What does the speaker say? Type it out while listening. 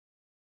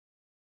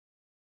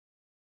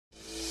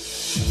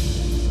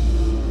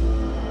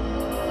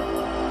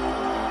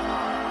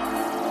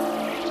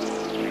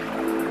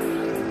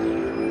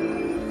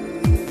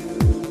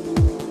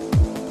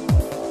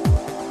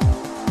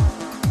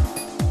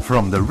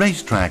From the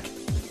racetrack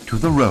to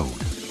the road.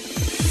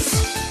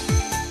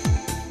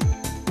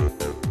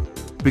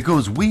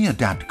 Because we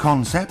adapt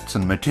concepts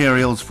and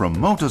materials from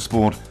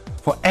motorsport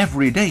for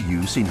everyday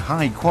use in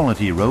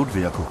high-quality road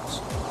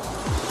vehicles.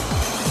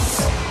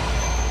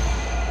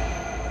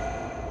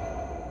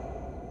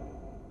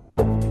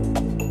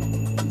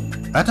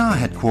 At our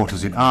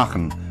headquarters in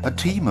Aachen, a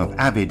team of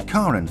avid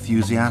car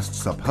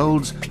enthusiasts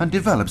upholds and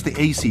develops the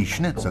AC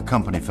Schnitzer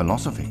company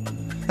philosophy.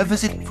 A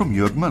visit from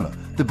Jörg Müller,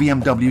 the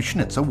BMW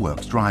Schnitzer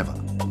works driver.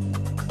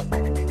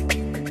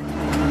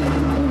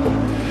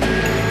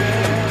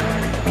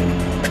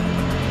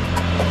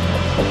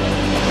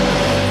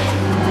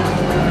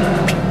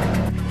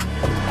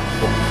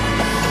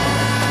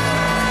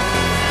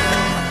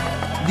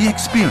 The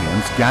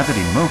experience gathered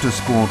in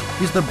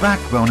motorsport is the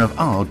backbone of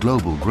our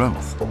global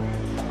growth.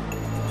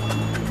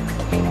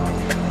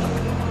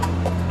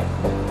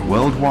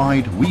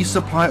 Worldwide, we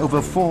supply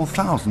over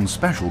 4,000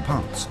 special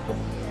parts,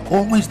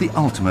 always the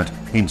ultimate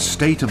in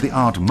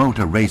state-of-the-art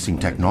motor racing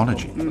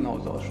technology.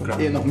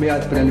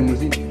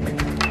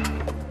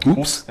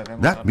 Oops,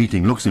 that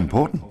meeting looks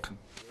important.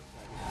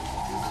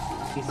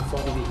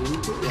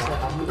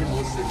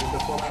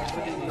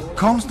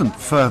 Constant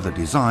further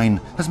design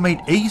has made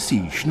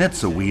AC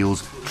Schnitzer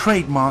wheels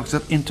trademarks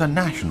of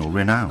international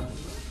renown.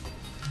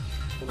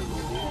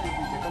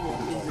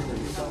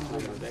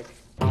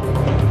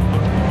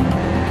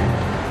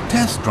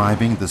 Test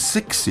driving the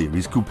 6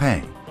 Series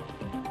Coupe.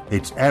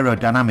 Its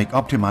aerodynamic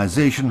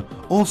optimization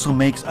also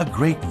makes a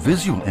great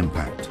visual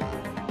impact.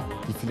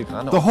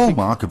 The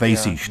hallmark of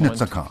AC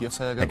Schnitzer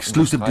cars,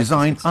 exclusive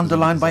design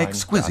underlined by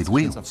exquisite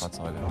wheels.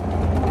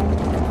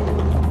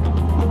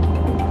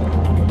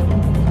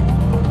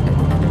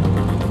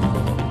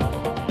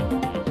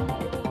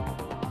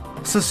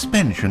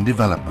 Suspension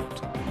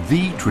development,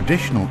 the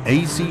traditional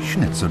AC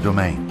Schnitzer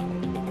domain.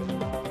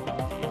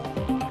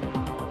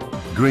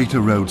 Greater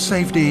road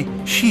safety,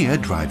 sheer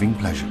driving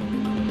pleasure.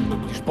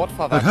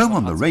 At home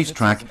on the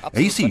racetrack,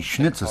 AC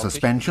Schnitzer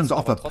suspensions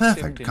offer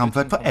perfect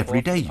comfort for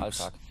everyday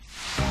use.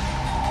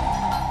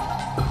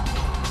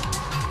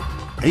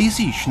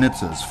 AC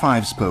Schnitzer's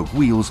 5-spoke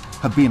wheels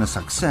have been a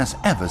success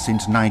ever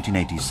since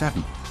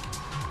 1987.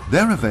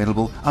 They're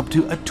available up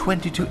to a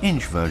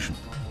 22-inch version.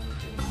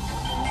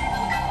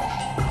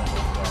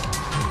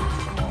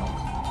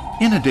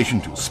 In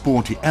addition to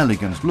sporty,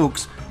 elegant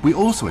looks, we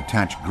also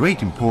attach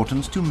great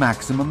importance to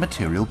maximum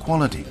material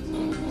quality.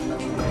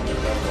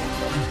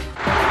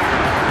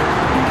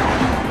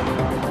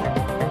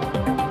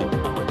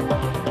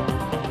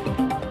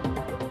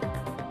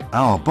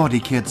 Our body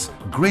kits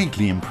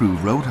greatly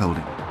improve road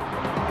holding.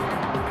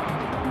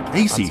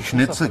 AC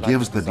Schnitzer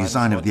gives the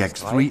design of the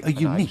X3 a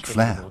unique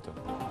flair.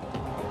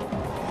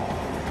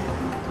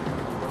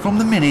 From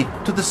the Mini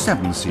to the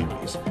 7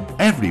 Series,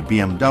 every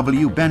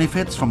BMW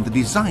benefits from the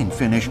design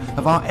finish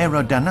of our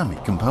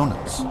aerodynamic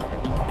components.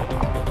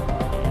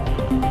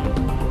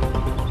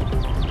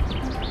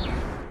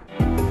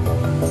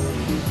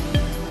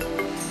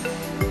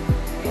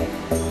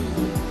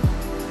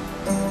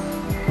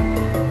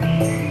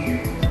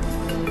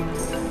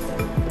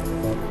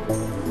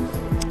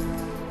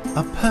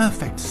 A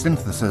perfect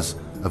synthesis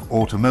of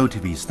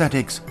automotive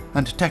aesthetics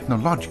and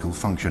technological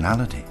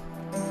functionality.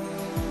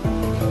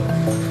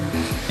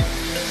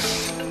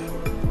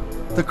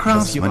 The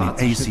craftsmen in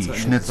AC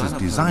Schnitzer's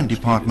design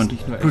department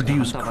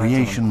produce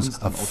creations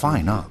of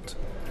fine art.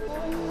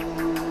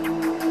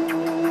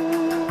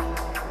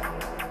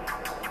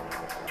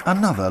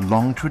 Another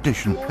long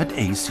tradition at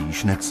AC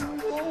Schnitzer.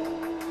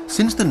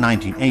 Since the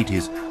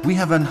 1980s, we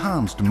have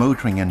enhanced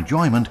motoring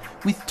enjoyment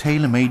with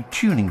tailor-made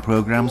tuning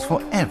programs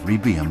for every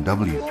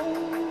BMW.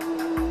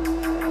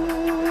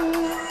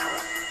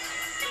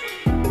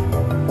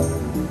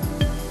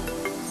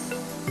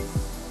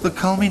 The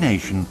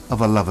culmination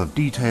of a love of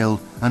detail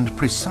and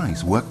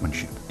precise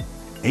workmanship.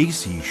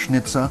 AC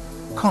Schnitzer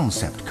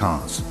concept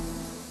cars.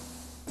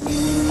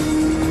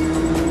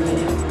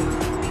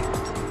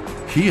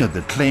 Here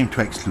the claim to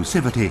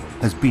exclusivity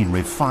has been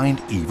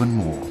refined even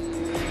more.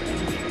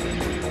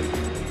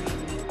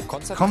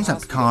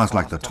 Concept cars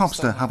like the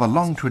Topster have a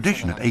long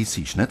tradition at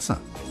AC Schnitzer.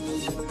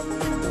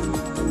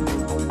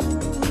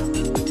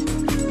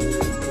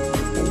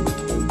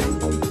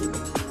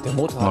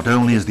 Not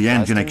only is the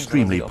engine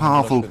extremely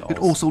powerful, it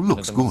also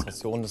looks good.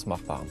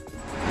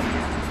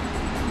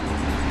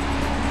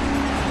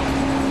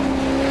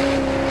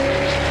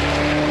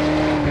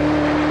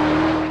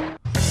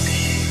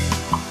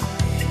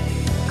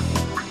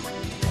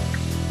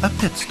 A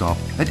pit stop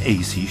at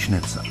AC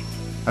Schnitzer,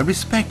 a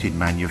respected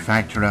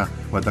manufacturer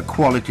where the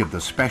quality of the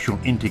special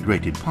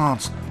integrated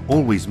parts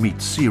always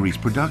meets series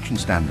production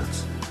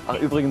standards.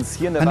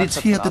 And it's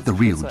here that the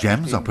real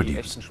gems are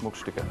produced.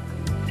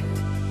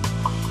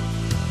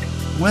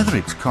 Whether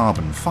it's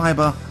carbon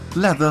fiber,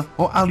 leather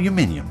or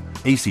aluminium,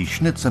 AC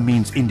Schnitzer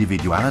means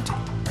individuality.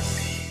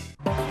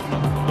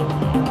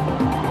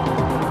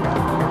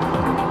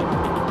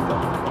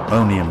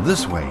 Only in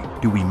this way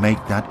do we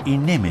make that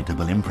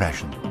inimitable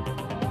impression.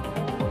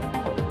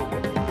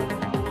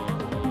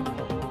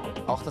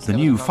 The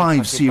new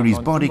 5 Series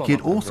body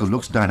kit also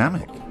looks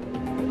dynamic.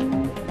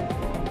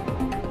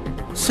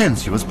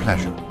 Sensuous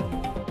pleasure.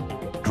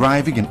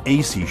 Driving an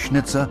AC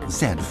Schnitzer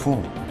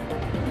Z4.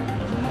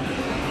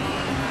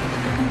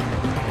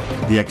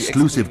 The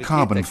exclusive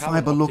carbon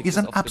fiber look is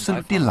an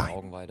absolute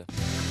delight.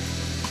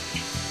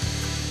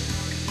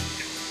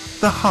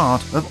 The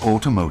heart of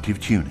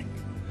automotive tuning.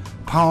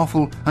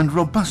 Powerful and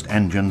robust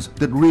engines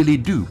that really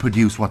do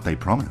produce what they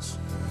promise.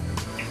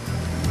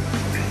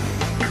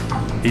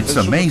 It's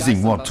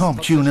amazing what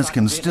top tuners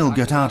can still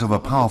get out of a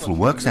powerful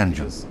works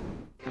engine.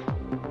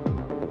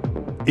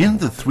 In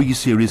the 3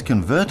 Series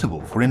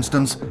convertible, for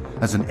instance,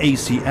 as an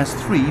AC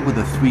S3 with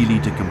a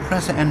 3-litre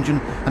compressor engine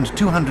and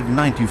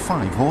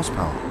 295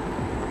 horsepower.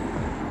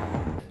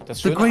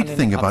 The great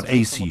thing about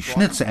AC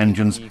Schnitzer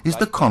engines is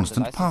the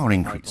constant power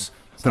increase.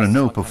 There are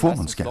no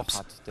performance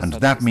gaps, and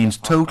that means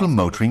total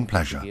motoring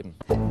pleasure.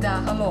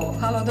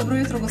 Dobro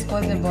jutro,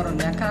 gospodine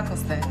Boromir, kako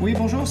ste? Oui,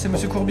 bonjour, c'est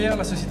Monsieur Courbière,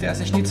 la société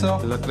AC Schnitzer.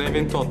 La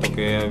 328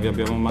 che vi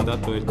abbiamo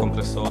mandato il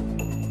compressore.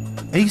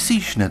 AC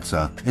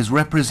Schnitzer is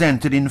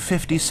represented in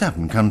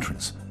 57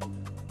 countries.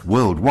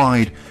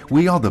 Worldwide,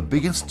 we are the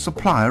biggest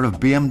supplier of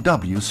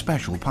BMW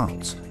special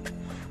parts,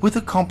 with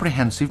a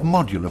comprehensive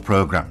modular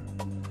program,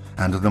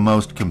 and the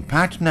most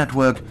compact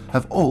network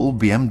of all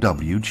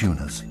BMW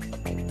tuners.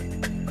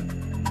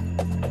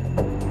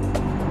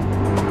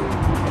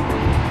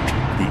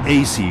 The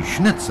AC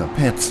Schnitzer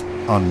pits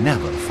are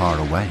never far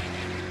away.